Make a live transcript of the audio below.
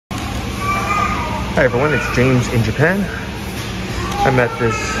Hi everyone, it's James in Japan. I'm at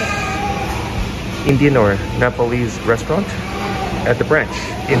this Indian or Nepalese restaurant at the branch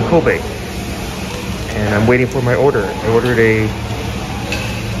in Kobe. And I'm waiting for my order. I ordered a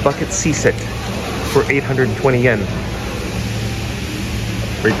bucket C set for 820 yen.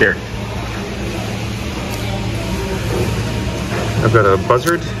 Right there. I've got a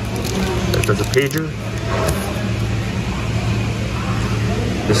buzzard that does a pager.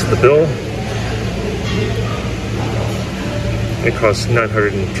 This is the bill. It costs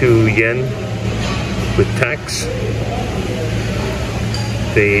 902 yen with tax.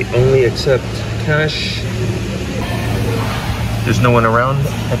 They only accept cash. There's no one around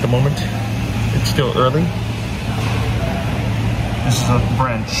at the moment. It's still early. This is a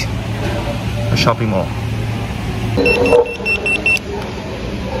branch, a shopping mall.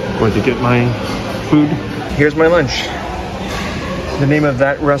 Going to get my food. Here's my lunch. The name of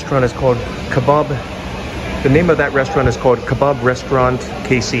that restaurant is called KEBAB. The name of that restaurant is called KEBAB Restaurant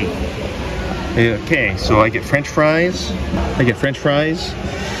KC. Okay, so I get French fries.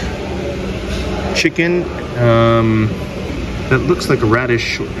 Chicken. That looks like a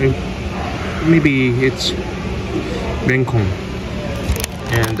radish. Maybe it's benkon.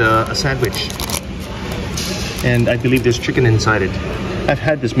 And a sandwich. And I believe there's chicken inside it. I've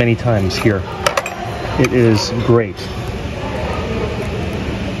had this many times here. It is great.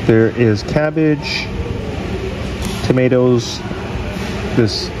 There is cabbage, tomatoes,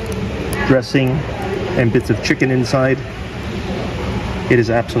 this dressing, and bits of chicken inside. It is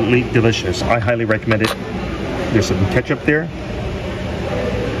absolutely delicious. I highly recommend it. There's some ketchup there.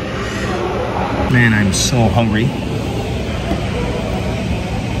 Man, I'm so hungry.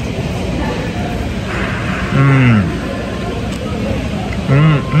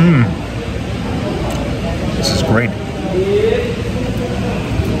 This is great.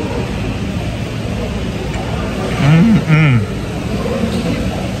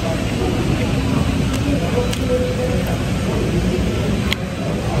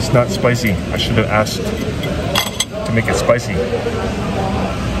 It's not spicy. I should have asked to make it spicy.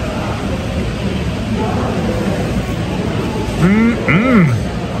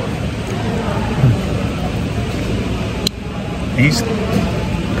 These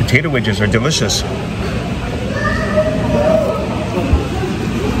potato wedges are delicious.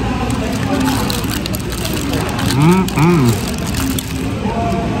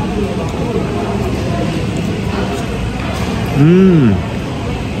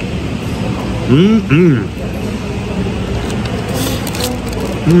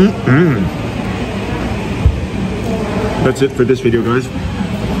 That's it for this video, guys.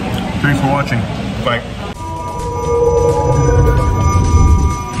 Thanks for watching. Bye.